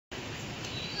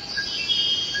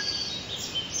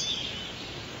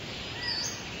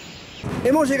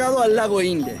Hemos llegado al lago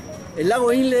Inle. El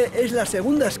lago Inle es la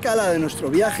segunda escala de nuestro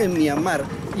viaje en Myanmar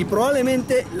y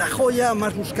probablemente la joya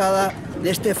más buscada de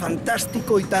este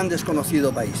fantástico y tan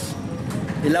desconocido país.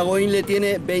 El lago Inle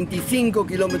tiene 25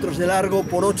 kilómetros de largo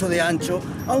por 8 de ancho,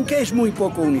 aunque es muy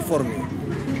poco uniforme.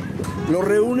 Lo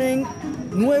reúnen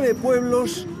 9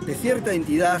 pueblos de cierta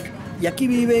entidad y aquí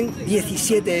viven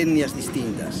 17 etnias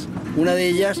distintas. Una de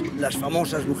ellas, las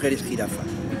famosas mujeres jirafa.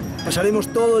 Pasaremos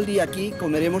todo el día aquí,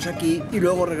 comeremos aquí y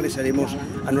luego regresaremos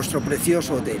a nuestro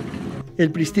precioso hotel.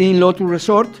 El Pristine Lotus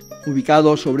Resort,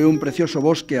 ubicado sobre un precioso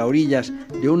bosque a orillas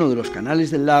de uno de los canales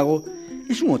del lago,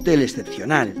 es un hotel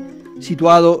excepcional,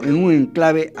 situado en un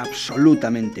enclave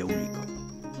absolutamente único.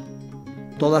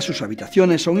 Todas sus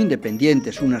habitaciones son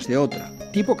independientes unas de otras,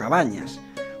 tipo cabañas,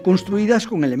 construidas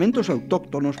con elementos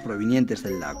autóctonos provenientes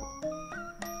del lago.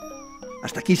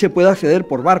 Hasta aquí se puede acceder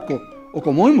por barco, o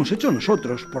como hemos hecho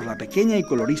nosotros, por la pequeña y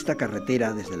colorista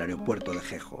carretera desde el aeropuerto de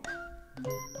Jejo.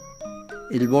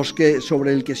 El bosque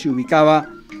sobre el que se ubicaba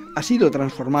ha sido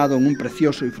transformado en un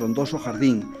precioso y frondoso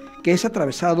jardín que es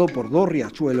atravesado por 2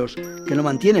 riachuelos que lo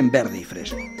mantienen verde y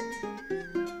fresco.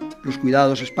 Los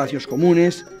cuidados espacios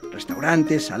comunes,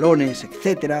 restaurantes, salones,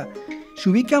 etc., se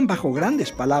ubican bajo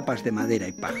grandes palapas de madera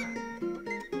y paja.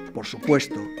 Por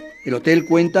supuesto, el hotel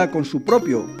cuenta con su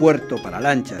propio puerto para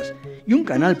lanchas y un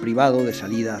canal privado de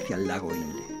salida hacia el lago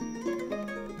Inle.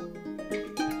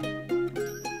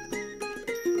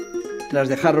 Tras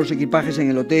dejar los equipajes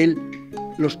en el hotel,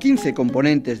 los 15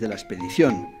 componentes de la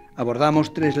expedición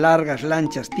abordamos 3 largas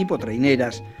lanchas tipo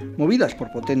traineras movidas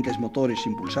por potentes motores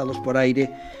impulsados por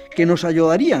aire que nos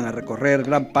ayudarían a recorrer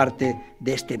gran parte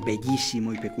de este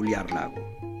bellísimo y peculiar lago.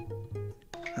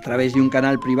 A través de un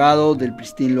canal privado del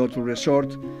Pristine Lotus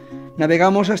Resort,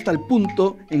 navegamos hasta el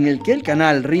punto en el que el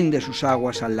canal rinde sus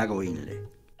aguas al lago Inle.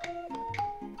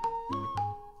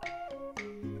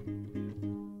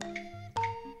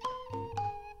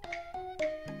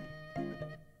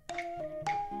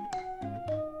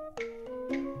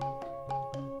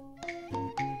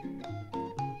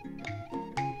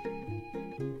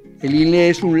 El Inle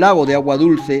es un lago de agua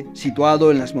dulce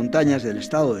situado en las montañas del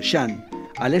estado de Shan,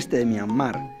 al este de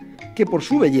Myanmar, que por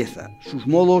su belleza, sus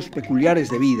modos peculiares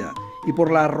de vida y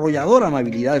por la arrolladora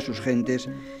amabilidad de sus gentes,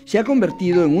 se ha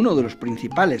convertido en uno de los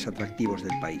principales atractivos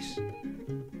del país.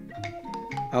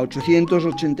 A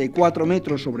 884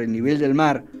 metros sobre el nivel del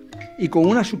mar y con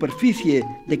una superficie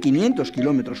de 500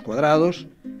 kilómetros cuadrados,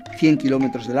 100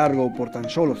 kilómetros de largo por tan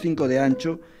solo 5 de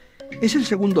ancho, es el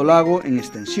segundo lago en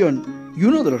extensión y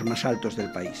uno de los más altos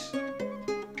del país.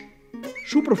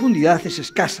 Su profundidad es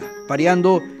escasa,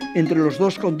 variando entre los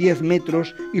 2,10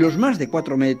 metros y los más de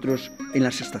 4 metros en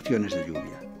las estaciones de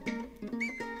lluvia.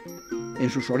 En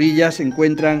sus orillas se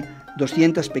encuentran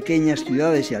 200 pequeñas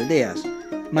ciudades y aldeas,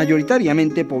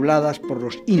 mayoritariamente pobladas por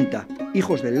los Inta,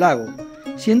 hijos del lago,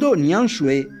 siendo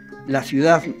Nyansue la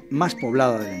ciudad más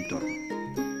poblada del entorno.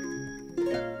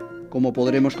 Como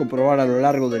podremos comprobar a lo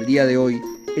largo del día de hoy,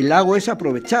 el lago es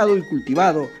aprovechado y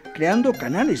cultivado, creando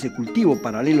canales de cultivo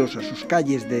paralelos a sus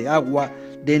calles de agua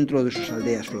dentro de sus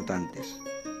aldeas flotantes.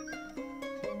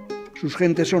 Sus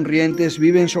gentes sonrientes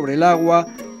viven sobre el agua,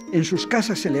 en sus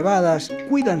casas elevadas,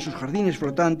 cuidan sus jardines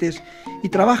flotantes y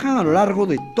trabajan a lo largo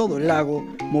de todo el lago,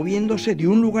 moviéndose de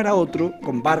un lugar a otro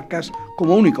con barcas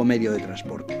como único medio de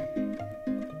transporte.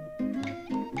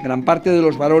 Gran parte de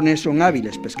los varones son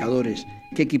hábiles pescadores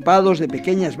que, equipados de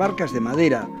pequeñas barcas de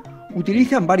madera,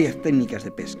 utilizan varias técnicas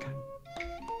de pesca.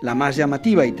 La más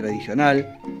llamativa y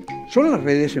tradicional son las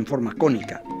redes en forma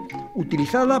cónica,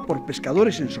 utilizada por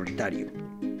pescadores en solitario.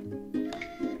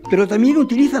 Pero también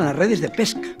utilizan las redes de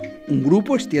pesca. Un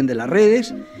grupo extiende las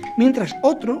redes, mientras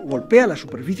otro golpea la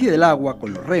superficie del agua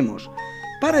con los remos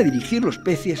para dirigir los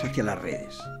peces hacia las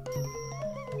redes.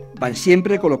 Van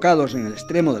siempre colocados en el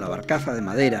extremo de la barcaza de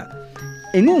madera,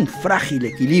 en un frágil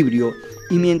equilibrio,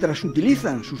 y mientras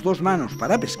utilizan sus 2 manos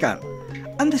para pescar,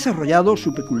 han desarrollado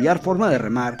su peculiar forma de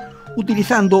remar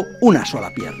utilizando una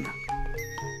sola pierna.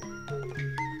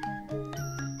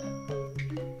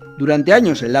 Durante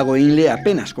años el lago Inle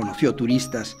apenas conoció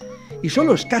turistas y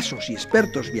solo escasos y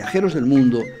expertos viajeros del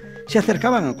mundo se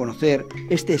acercaban a conocer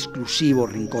este exclusivo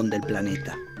rincón del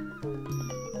planeta.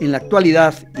 En la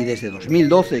actualidad, y desde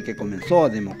 2012 que comenzó a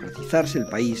democratizarse el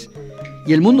país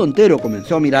y el mundo entero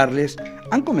comenzó a mirarles,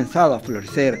 han comenzado a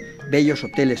florecer bellos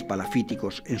hoteles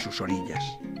palafíticos en sus orillas.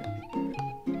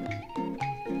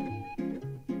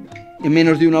 En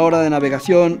menos de 1 hora de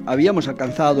navegación habíamos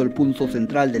alcanzado el punto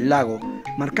central del lago,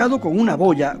 marcado con una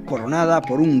boya coronada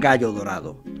por un gallo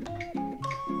dorado.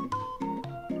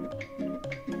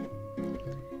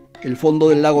 El fondo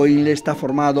del lago Inle está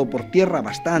formado por tierra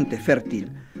bastante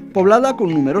fértil, poblada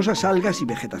con numerosas algas y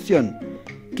vegetación,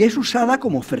 que es usada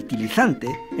como fertilizante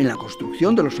en la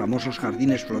construcción de los famosos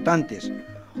jardines flotantes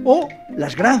o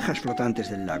las granjas flotantes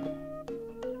del lago.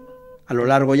 A lo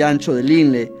largo y ancho del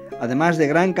Linle, además de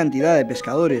gran cantidad de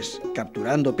pescadores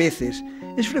capturando peces,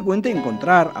 es frecuente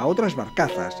encontrar a otras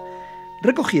barcazas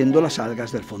recogiendo las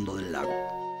algas del fondo del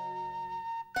lago.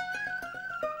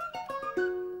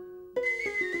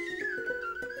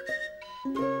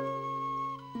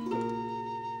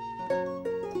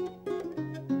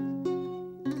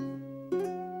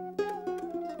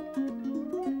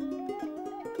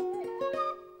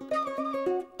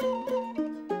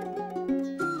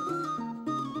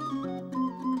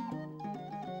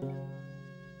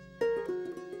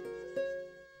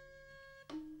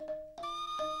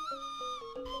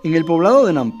 En el poblado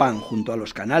de Nampan, junto a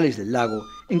los canales del lago,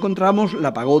 encontramos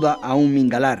la pagoda Aum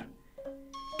Mingalar,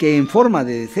 que en forma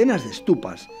de decenas de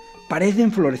estupas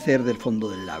parecen florecer del fondo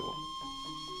del lago.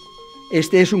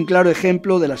 Este es un claro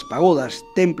ejemplo de las pagodas,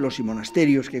 templos y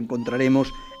monasterios que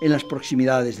encontraremos en las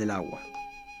proximidades del agua.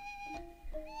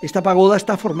 Esta pagoda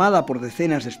está formada por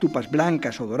decenas de estupas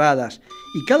blancas o doradas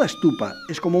y cada estupa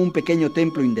es como un pequeño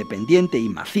templo independiente y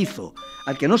macizo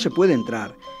al que no se puede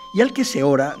entrar y al que se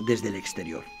ora desde el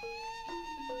exterior.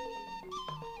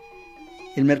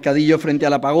 En el mercadillo frente a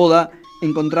la pagoda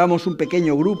encontramos un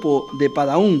pequeño grupo de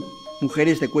padaún,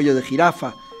 mujeres de cuello de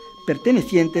jirafa,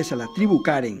 pertenecientes a la tribu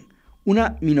Karen,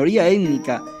 una minoría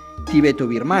étnica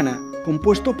tibeto-birmana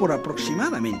compuesto por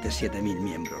aproximadamente 7.000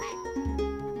 miembros.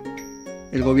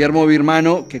 El gobierno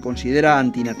birmano, que considera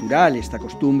antinatural esta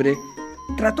costumbre,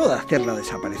 trató de hacerla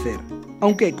desaparecer,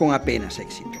 aunque con apenas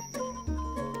éxito.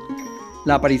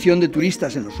 La aparición de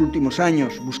turistas en los últimos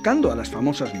años buscando a las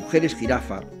famosas mujeres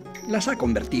jirafa las ha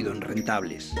convertido en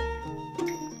rentables.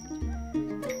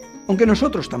 Aunque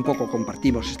nosotros tampoco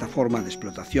compartimos esta forma de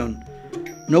explotación,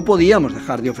 no podíamos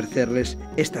dejar de ofrecerles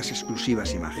estas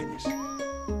exclusivas imágenes.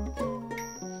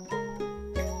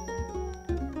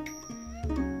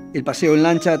 El paseo en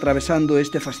lancha atravesando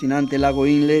este fascinante lago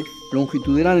Inle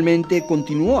longitudinalmente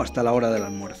continuó hasta la hora del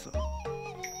almuerzo.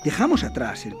 Dejamos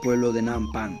atrás el pueblo de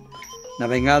Nampan,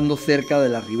 navegando cerca de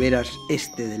las riberas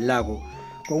este del lago,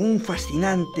 con un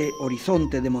fascinante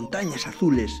horizonte de montañas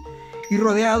azules y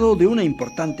rodeado de una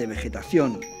importante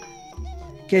vegetación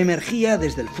que emergía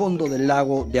desde el fondo del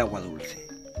lago de agua dulce.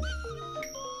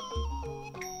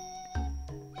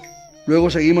 Luego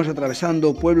seguimos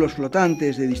atravesando pueblos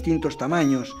flotantes de distintos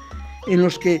tamaños, en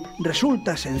los que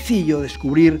resulta sencillo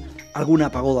descubrir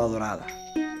alguna pagoda dorada.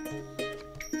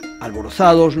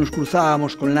 Alborozados nos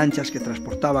cruzábamos con lanchas que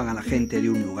transportaban a la gente de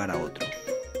un lugar a otro.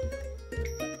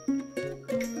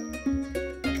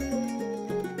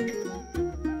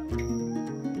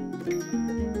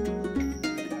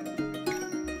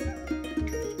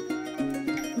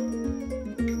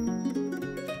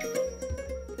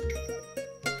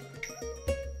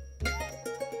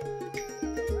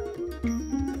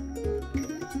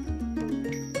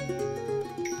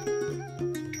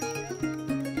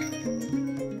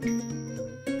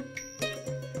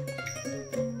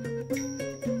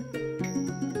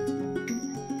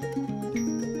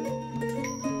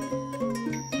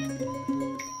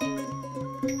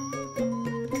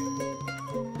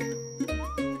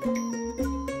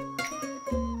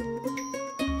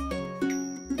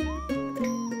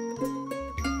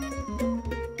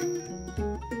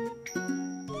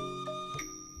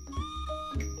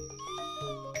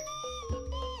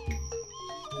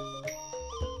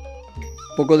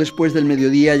 Poco después del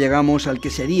mediodía llegamos al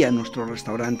que sería nuestro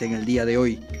restaurante en el día de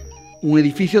hoy, un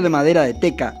edificio de madera de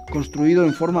teca construido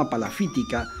en forma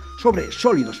palafítica sobre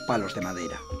sólidos palos de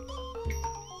madera.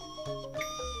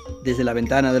 Desde la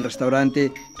ventana del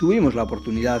restaurante tuvimos la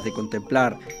oportunidad de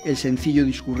contemplar el sencillo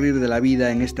discurrir de la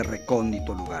vida en este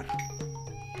recóndito lugar.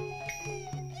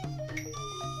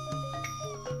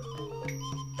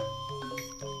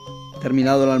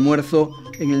 Terminado el almuerzo,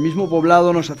 en el mismo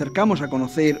poblado nos acercamos a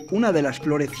conocer una de las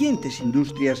florecientes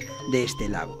industrias de este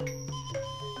lago.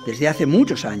 Desde hace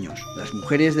muchos años, las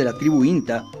mujeres de la tribu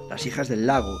Inta, las hijas del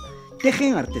lago,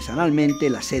 tejen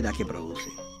artesanalmente la seda que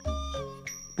producen.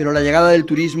 Pero la llegada del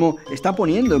turismo está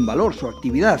poniendo en valor su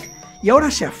actividad y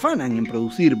ahora se afanan en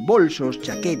producir bolsos,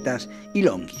 chaquetas y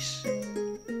longuis.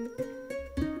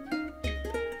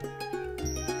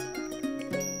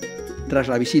 Tras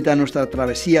la visita a nuestra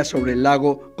travesía sobre el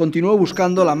lago, continuó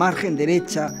buscando la margen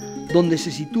derecha donde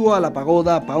se sitúa la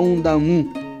pagoda Paung Dam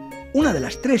Mu, una de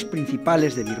las tres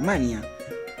principales de Birmania,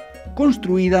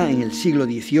 construida en el siglo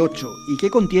XVIII y que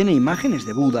contiene imágenes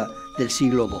de Buda del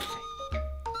siglo XII.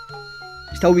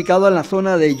 Está ubicado en la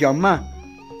zona de Myanmar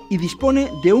y dispone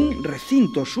de un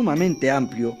recinto sumamente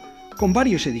amplio con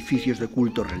varios edificios de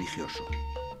culto religioso.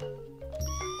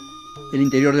 El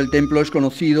interior del templo es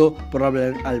conocido por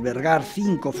albergar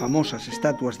 5 famosas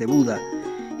estatuas de Buda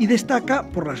y destaca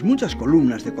por las muchas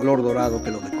columnas de color dorado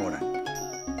que lo decoran.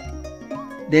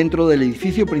 Dentro del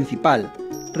edificio principal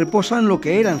reposan lo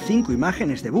que eran 5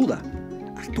 imágenes de Buda,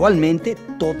 actualmente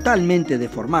totalmente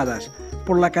deformadas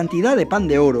por la cantidad de pan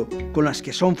de oro con las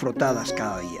que son frotadas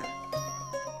cada día.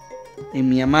 En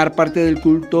Myanmar, parte del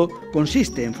culto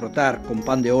consiste en frotar con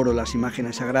pan de oro las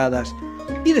imágenes sagradas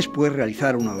y después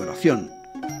realizar una oración,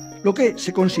 lo que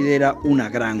se considera una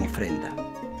gran ofrenda.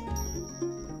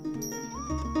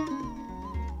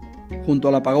 Junto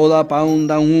a la pagoda Paung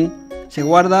Dang se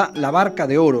guarda la barca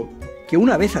de oro que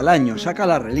una vez al año saca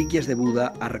las reliquias de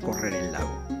Buda a recorrer el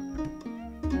lago.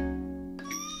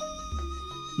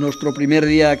 Nuestro primer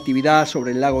día de actividad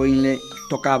sobre el lago Inle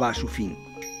tocaba a su fin.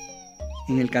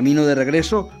 En el camino de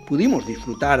regreso pudimos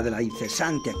disfrutar de la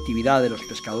incesante actividad de los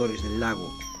pescadores del lago,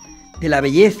 de la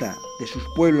belleza de sus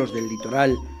pueblos del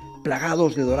litoral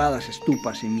plagados de doradas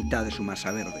estupas en mitad de su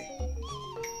masa verde,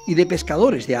 y de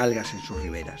pescadores de algas en sus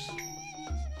riberas.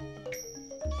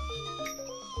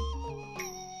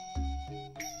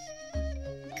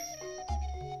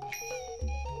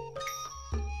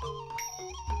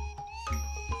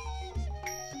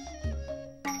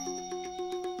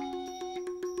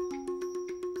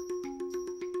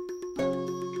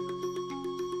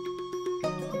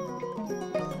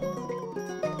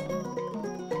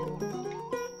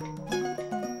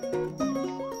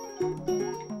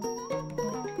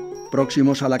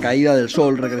 Próximos a la caída del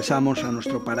sol regresamos a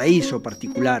nuestro paraíso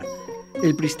particular,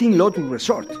 el Pristine Lotus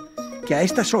Resort, que a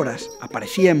estas horas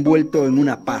aparecía envuelto en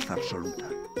una paz absoluta.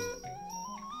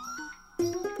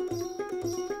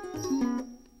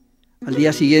 Al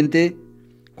día siguiente,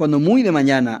 cuando muy de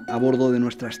mañana a bordo de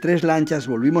nuestras 3 lanchas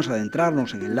volvimos a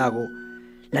adentrarnos en el lago,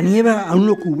 la nieve aún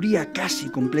lo cubría casi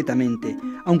completamente,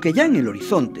 aunque ya en el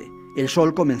horizonte el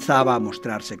sol comenzaba a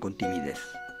mostrarse con timidez.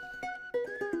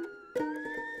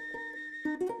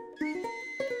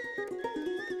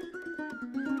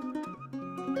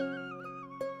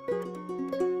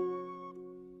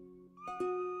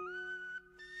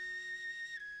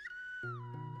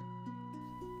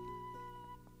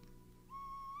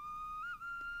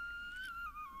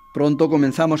 Pronto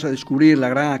comenzamos a descubrir la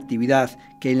gran actividad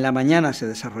que en la mañana se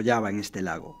desarrollaba en este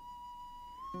lago.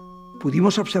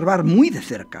 Pudimos observar muy de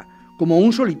cerca cómo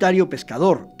un solitario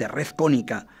pescador de red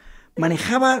cónica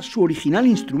manejaba su original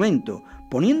instrumento,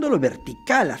 poniéndolo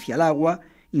vertical hacia el agua,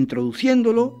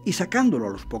 introduciéndolo y sacándolo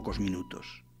a los pocos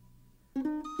minutos.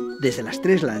 Desde las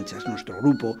 3 lanchas, nuestro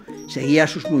grupo seguía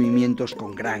sus movimientos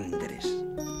con gran interés.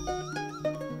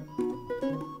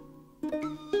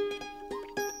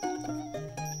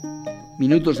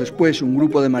 Minutos después, un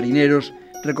grupo de marineros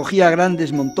recogía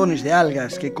grandes montones de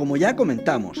algas que, como ya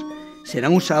comentamos,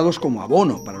 serán usados como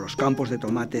abono para los campos de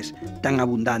tomates tan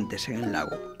abundantes en el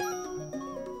lago.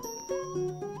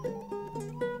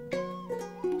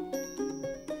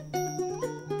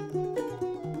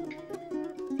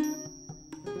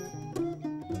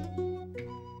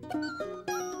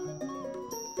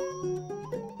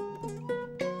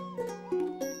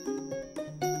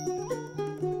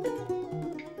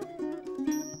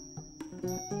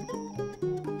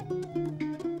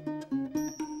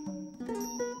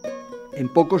 En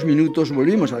pocos minutos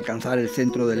volvimos a alcanzar el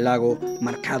centro del lago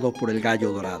marcado por el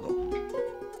gallo dorado.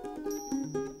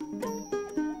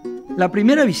 La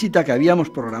primera visita que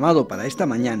habíamos programado para esta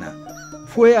mañana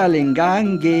fue al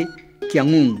Engangue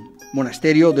Kiangun,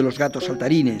 monasterio de los gatos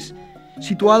saltarines,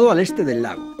 situado al este del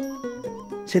lago.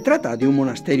 Se trata de un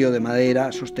monasterio de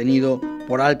madera sostenido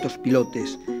por altos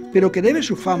pilotes, pero que debe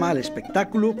su fama al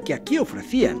espectáculo que aquí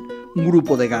ofrecían un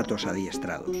grupo de gatos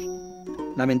adiestrados.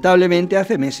 Lamentablemente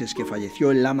hace meses que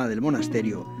falleció el lama del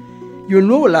monasterio y el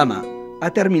nuevo lama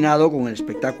ha terminado con el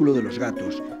espectáculo de los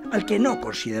gatos, al que no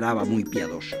consideraba muy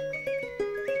piadoso.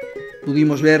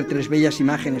 Pudimos ver 3 bellas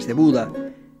imágenes de Buda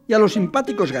y a los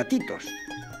simpáticos gatitos,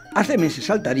 hace meses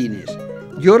saltarines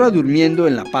y ahora durmiendo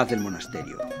en la paz del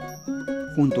monasterio.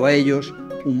 Junto a ellos,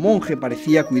 un monje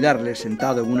parecía cuidarles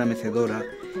sentado en una mecedora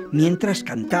mientras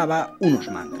cantaba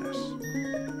unos mantras.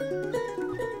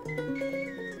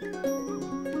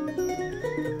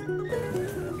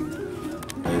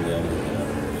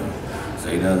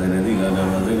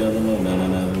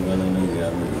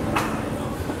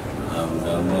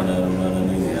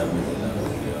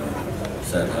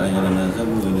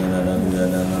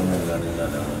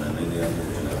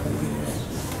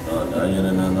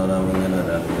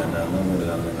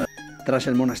 Tras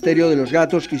el monasterio de los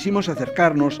gatos quisimos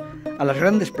acercarnos a las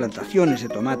grandes plantaciones de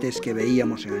tomates que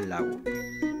veíamos en el lago.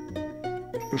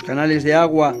 Los canales de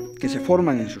agua que se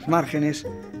forman en sus márgenes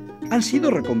han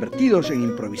sido reconvertidos en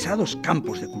improvisados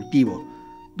campos de cultivo,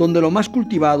 donde lo más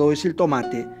cultivado es el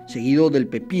tomate, seguido del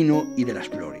pepino y de las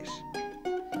flores.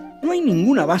 No hay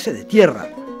ninguna base de tierra,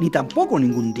 ni tampoco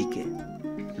ningún dique.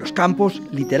 Los campos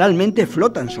literalmente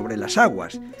flotan sobre las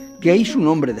aguas, de ahí su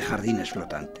nombre de jardines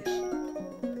flotantes.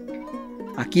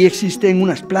 Aquí existen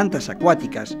unas plantas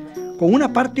acuáticas con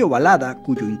una parte ovalada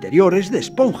cuyo interior es de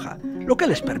esponja, lo que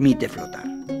les permite flotar.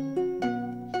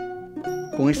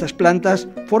 Con estas plantas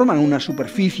forman una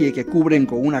superficie que cubren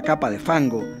con una capa de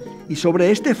fango y sobre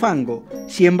este fango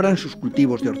siembran sus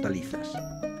cultivos de hortalizas.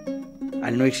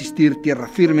 Al no existir tierra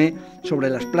firme, sobre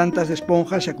las plantas de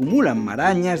esponja se acumulan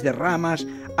marañas de ramas,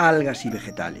 algas y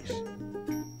vegetales.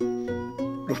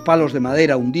 Los palos de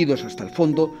madera hundidos hasta el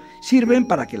fondo sirven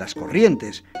para que las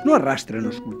corrientes no arrastren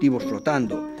los cultivos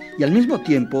flotando y al mismo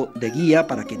tiempo de guía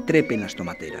para que trepen las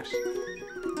tomateras.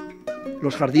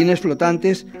 Los jardines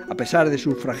flotantes, a pesar de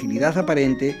su fragilidad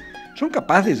aparente, son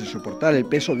capaces de soportar el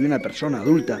peso de una persona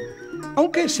adulta,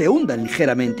 aunque se hundan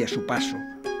ligeramente a su paso,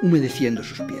 humedeciendo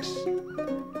sus pies.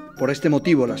 Por este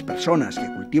motivo, las personas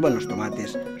que cultivan los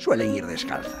tomates suelen ir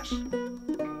descalzas.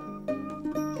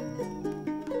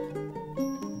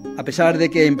 A pesar de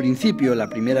que en principio la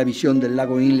primera visión del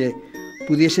lago Inle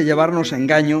pudiese llevarnos a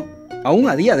engaño, aún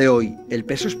a día de hoy el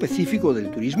peso específico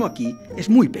del turismo aquí es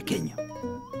muy pequeño.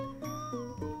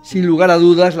 Sin lugar a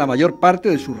dudas, la mayor parte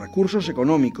de sus recursos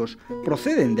económicos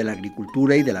proceden de la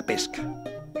agricultura y de la pesca.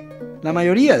 La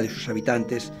mayoría de sus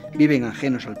habitantes viven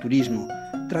ajenos al turismo,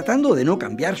 tratando de no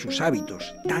cambiar sus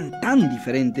hábitos tan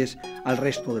diferentes al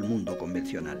resto del mundo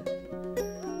convencional.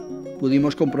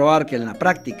 Pudimos comprobar que en la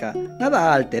práctica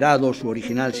nada ha alterado su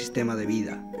original sistema de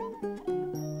vida.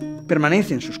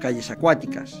 Permanecen sus calles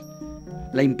acuáticas,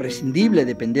 la imprescindible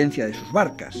dependencia de sus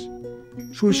barcas,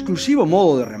 su exclusivo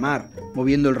modo de remar,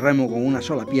 moviendo el remo con una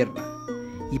sola pierna,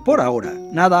 y por ahora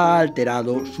nada ha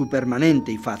alterado su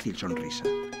permanente y fácil sonrisa.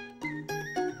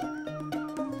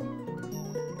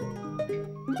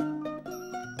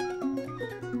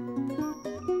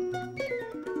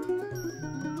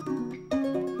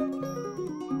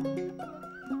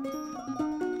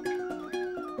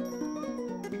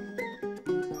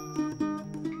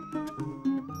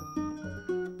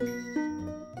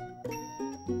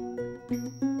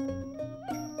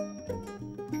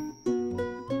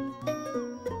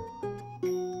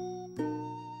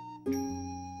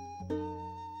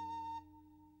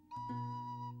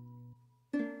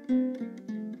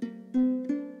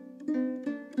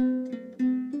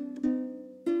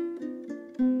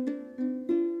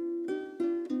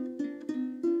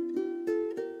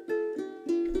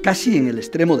 Casi en el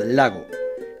extremo del lago,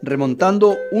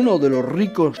 remontando uno de los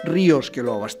ricos ríos que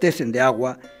lo abastecen de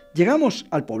agua, llegamos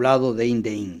al poblado de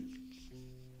Indein.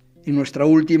 En nuestra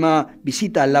última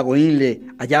visita al lago Inle,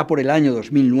 allá por el año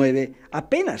 2009,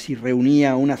 apenas si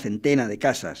reunía una centena de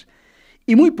casas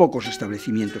y muy pocos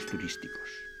establecimientos turísticos.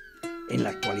 En la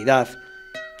actualidad,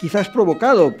 quizás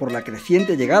provocado por la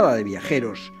creciente llegada de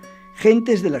viajeros,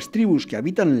 gentes de las tribus que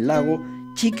habitan el lago,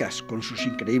 chicas con sus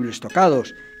increíbles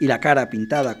tocados y la cara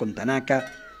pintada con tanaca,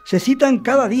 se citan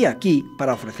cada día aquí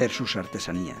para ofrecer sus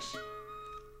artesanías.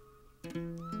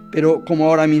 Pero como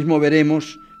ahora mismo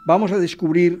veremos, vamos a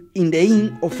descubrir,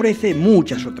 Indein ofrece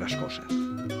muchas otras cosas.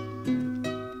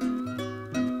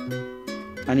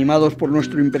 Animados por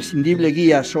nuestro imprescindible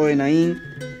guía Soe Nain,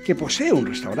 que posee un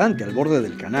restaurante al borde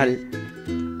del canal,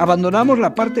 abandonamos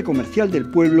la parte comercial del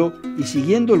pueblo y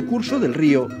siguiendo el curso del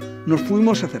río, nos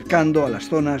fuimos acercando a las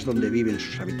zonas donde viven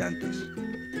sus habitantes.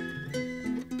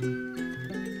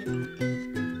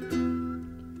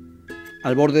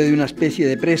 Al borde de una especie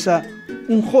de presa,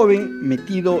 un joven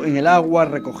metido en el agua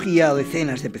recogía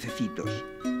decenas de pececitos.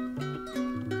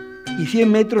 Y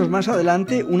 100 metros más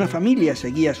adelante, una familia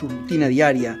seguía su rutina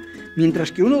diaria,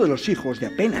 mientras que uno de los hijos, de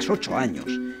apenas 8 años,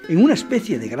 en una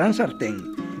especie de gran sartén,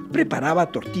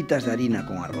 preparaba tortitas de harina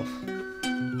con arroz.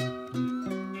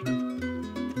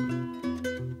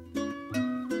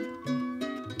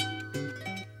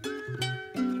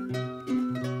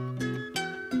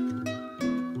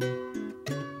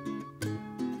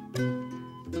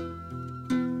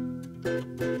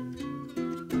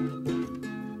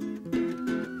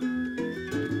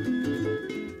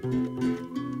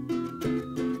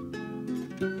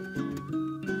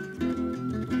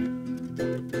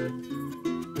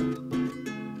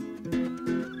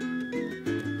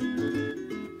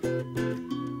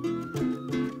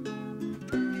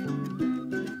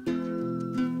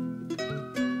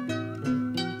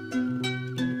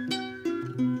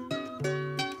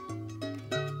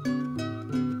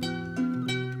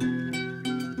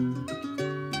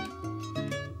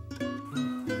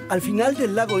 Al final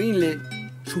del lago Inle,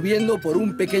 subiendo por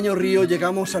un pequeño río,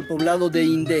 llegamos al poblado de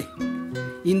Indé.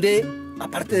 Indé,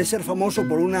 aparte de ser famoso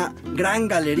por una gran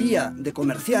galería de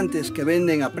comerciantes que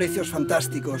venden a precios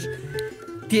fantásticos,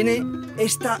 tiene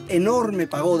esta enorme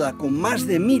pagoda con más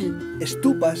de 1000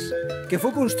 estupas que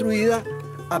fue construida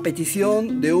a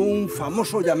petición de un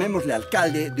famoso, llamémosle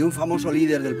alcalde, de un famoso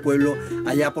líder del pueblo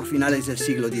allá por finales del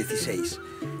siglo XVI.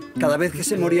 Cada vez que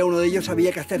se moría uno de ellos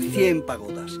había que hacer 100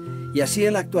 pagodas. Y así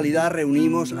en la actualidad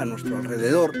reunimos a nuestro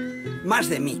alrededor más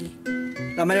de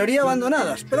 1000. La mayoría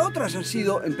abandonadas, pero otras han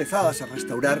sido empezadas a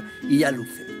restaurar y ya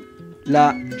lucen.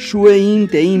 La Shue In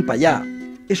Tein Paya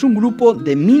es un grupo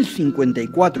de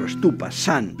 1054 estupas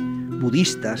san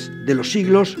budistas de los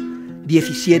siglos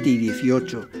XVII y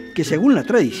XVIII que, según la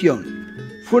tradición,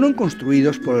 fueron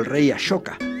construidos por el rey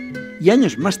Ashoka y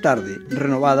años más tarde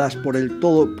renovadas por el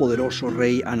todopoderoso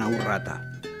rey Anaurrata.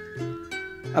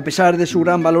 A pesar de su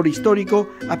gran valor histórico,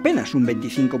 apenas un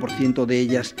 25% de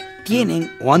ellas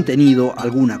tienen o han tenido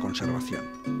alguna conservación.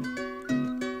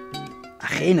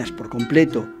 Ajenas por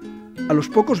completo a los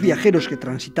pocos viajeros que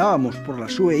transitábamos por la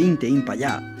Shue In Tein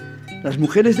Paya, las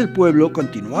mujeres del pueblo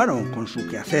continuaron con su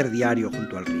quehacer diario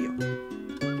junto al río.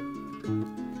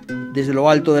 Desde lo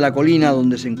alto de la colina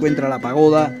donde se encuentra la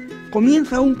pagoda,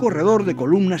 comienza un corredor de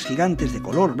columnas gigantes de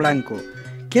color blanco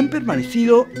que han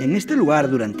permanecido en este lugar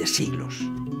durante siglos.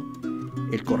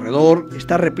 El corredor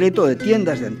está repleto de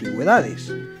tiendas de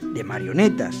antigüedades, de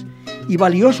marionetas y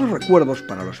valiosos recuerdos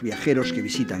para los viajeros que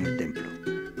visitan el templo.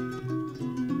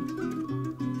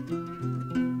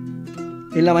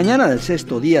 En la mañana del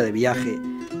 6º día de viaje,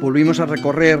 volvimos a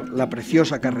recorrer la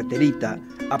preciosa carreterita,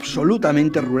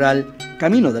 absolutamente rural,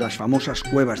 camino de las famosas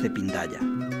cuevas de Pindaya.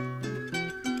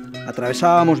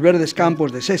 Atravesábamos verdes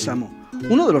campos de sésamo,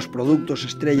 uno de los productos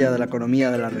estrella de la economía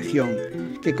de la región,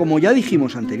 que, como ya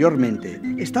dijimos anteriormente,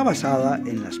 está basada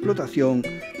en la explotación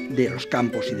de los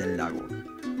campos y del lago.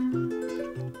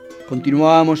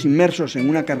 Continuábamos inmersos en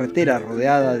una carretera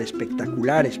rodeada de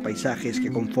espectaculares paisajes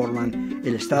que conforman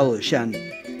el estado de Shan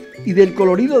y del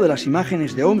colorido de las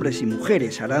imágenes de hombres y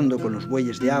mujeres arando con los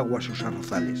bueyes de agua sus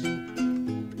arrozales.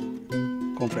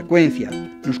 Con frecuencia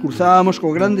nos cruzábamos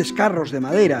con grandes carros de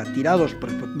madera tirados por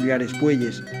peculiares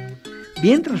bueyes,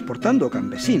 bien transportando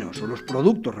campesinos o los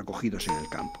productos recogidos en el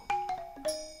campo.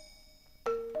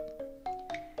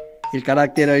 El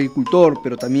carácter agricultor,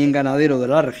 pero también ganadero de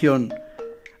la región,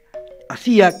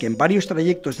 hacía que en varios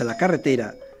trayectos de la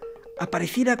carretera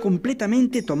apareciera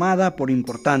completamente tomada por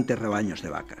importantes rebaños de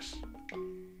vacas.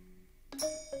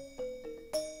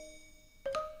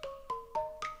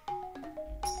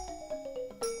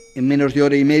 En menos de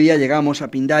hora y media llegamos a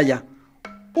Pindaya,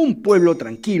 un pueblo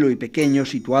tranquilo y pequeño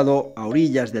situado a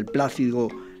orillas del plácido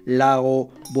lago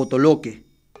Botoloque.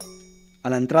 A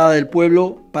la entrada del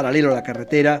pueblo, paralelo a la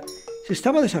carretera, se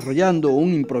estaba desarrollando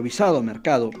un improvisado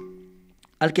mercado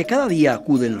al que cada día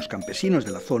acuden los campesinos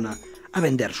de la zona a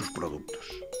vender sus productos.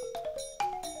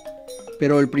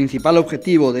 Pero el principal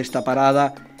objetivo de esta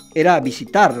parada era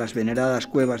visitar las veneradas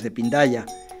cuevas de Pindaya,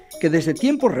 que desde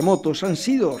tiempos remotos han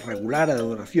sido regular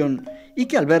adoración y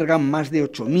que albergan más de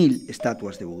 8000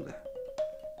 estatuas de Buda.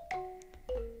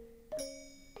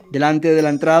 Delante de la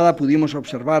entrada pudimos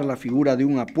observar la figura de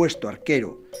un apuesto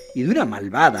arquero y de una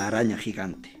malvada araña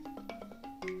gigante.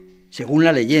 Según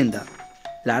la leyenda,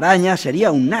 la araña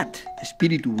sería un Nat,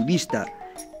 espíritu budista,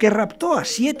 que raptó a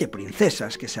 7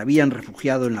 princesas que se habían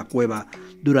refugiado en la cueva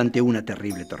durante una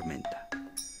terrible tormenta.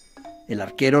 El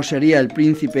arquero sería el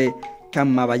príncipe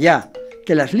Kanmabaya,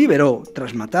 que las liberó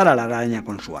tras matar a la araña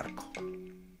con su arco.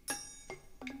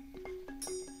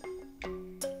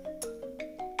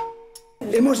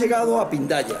 Hemos llegado a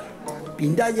Pindaya.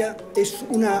 Pindaya es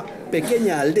una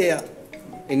pequeña aldea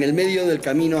en el medio del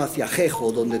camino hacia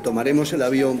Jejo, donde tomaremos el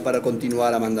avión para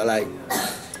continuar a Mandalay.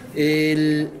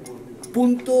 El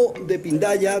punto de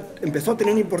Pindaya empezó a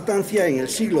tener importancia en el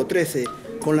siglo XIII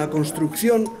con la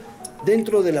construcción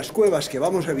dentro de las cuevas que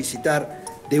vamos a visitar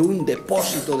de un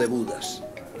depósito de Budas.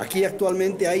 Aquí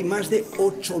actualmente hay más de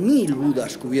 8000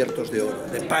 Budas cubiertos de oro,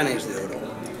 de panes de oro.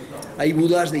 Hay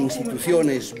Budas de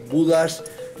instituciones, Budas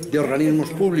de organismos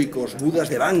públicos, Budas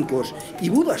de bancos y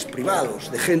Budas privados,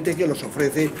 de gente que los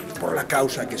ofrece por la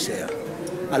causa que sea.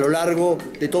 A lo largo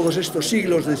de todos estos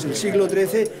siglos, desde el siglo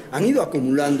XIII, han ido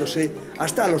acumulándose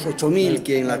hasta los 8000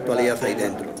 que en la actualidad hay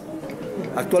dentro.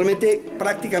 Actualmente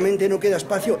prácticamente no queda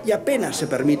espacio y apenas se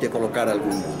permite colocar algún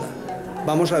Buda.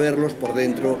 Vamos a verlos por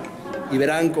dentro y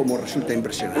verán cómo resulta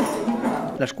impresionante.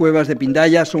 Las cuevas de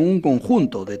Pindaya son un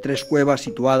conjunto de 3 cuevas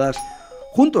situadas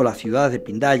junto a la ciudad de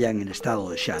Pindaya en el estado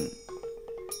de Shan.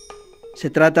 Se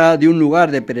trata de un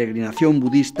lugar de peregrinación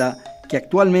budista que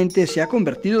actualmente se ha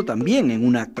convertido también en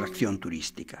una atracción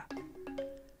turística.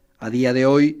 A día de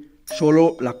hoy,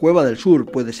 solo la Cueva del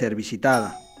Sur puede ser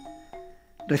visitada.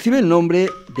 Recibe el nombre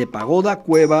de Pagoda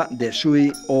Cueva de Sui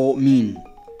O Min.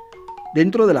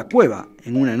 Dentro de la cueva,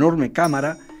 en una enorme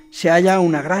cámara, se halla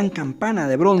una gran campana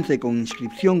de bronce con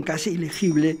inscripción casi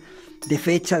ilegible de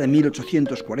fecha de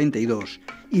 1842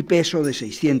 y peso de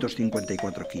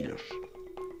 654 kilos.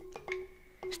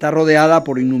 Está rodeada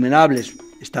por innumerables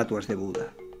estatuas de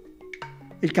Buda.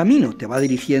 El camino te va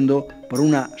dirigiendo por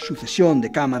una sucesión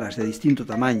de cámaras de distinto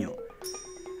tamaño,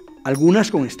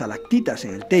 algunas con estalactitas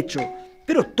en el techo,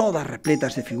 pero todas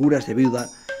repletas de figuras de Buda,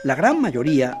 la gran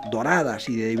mayoría doradas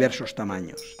y de diversos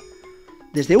tamaños,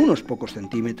 desde unos pocos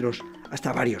centímetros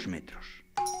hasta varios metros.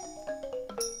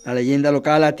 La leyenda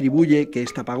local atribuye que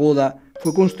esta pagoda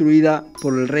fue construida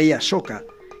por el rey Asoka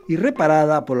y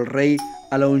reparada por el rey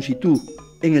Alongitu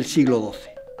en el siglo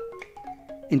XII.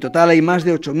 En total hay más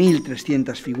de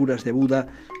 8.300 figuras de Buda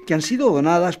que han sido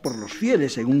donadas por los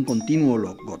fieles en un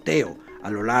continuo goteo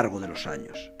a lo largo de los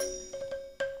años.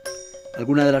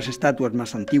 Algunas de las estatuas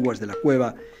más antiguas de la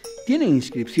cueva tienen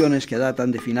inscripciones que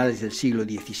datan de finales del siglo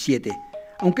XVII,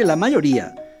 aunque la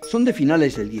mayoría son de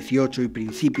finales del XVIII y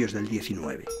principios del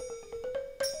XIX.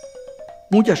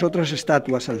 Muchas otras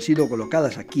estatuas han sido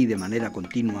colocadas aquí de manera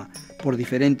continua por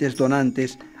diferentes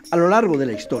donantes a lo largo de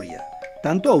la historia,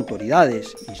 tanto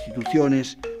autoridades,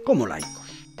 instituciones como laicos.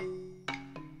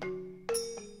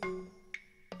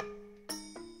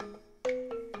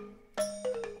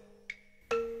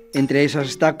 Entre esas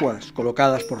estatuas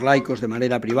colocadas por laicos de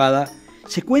manera privada,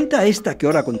 se cuenta esta que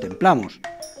ahora contemplamos,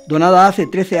 donada hace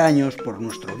 13 años por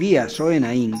nuestro guía Soe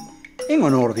Nain en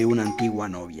honor de una antigua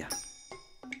novia.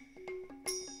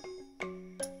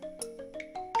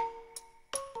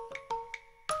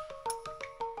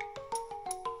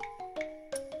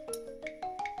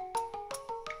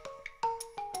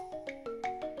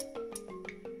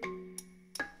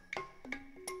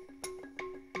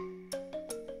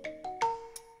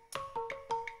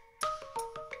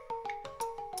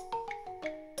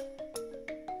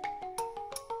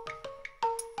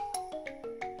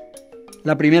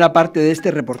 La primera parte de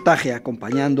este reportaje,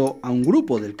 acompañando a un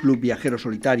grupo del Club Viajeros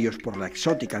Solitarios por la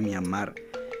exótica Myanmar,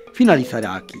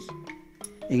 finalizará aquí,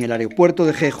 en el aeropuerto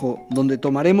de Jejo, donde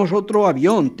tomaremos otro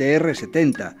avión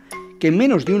TR-70, que en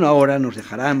menos de una hora nos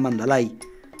dejará en Mandalay,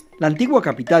 la antigua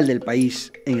capital del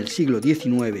país en el siglo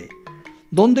XIX,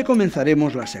 donde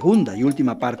comenzaremos la segunda y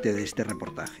última parte de este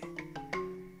reportaje.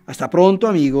 Hasta pronto,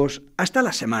 amigos, hasta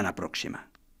la semana próxima.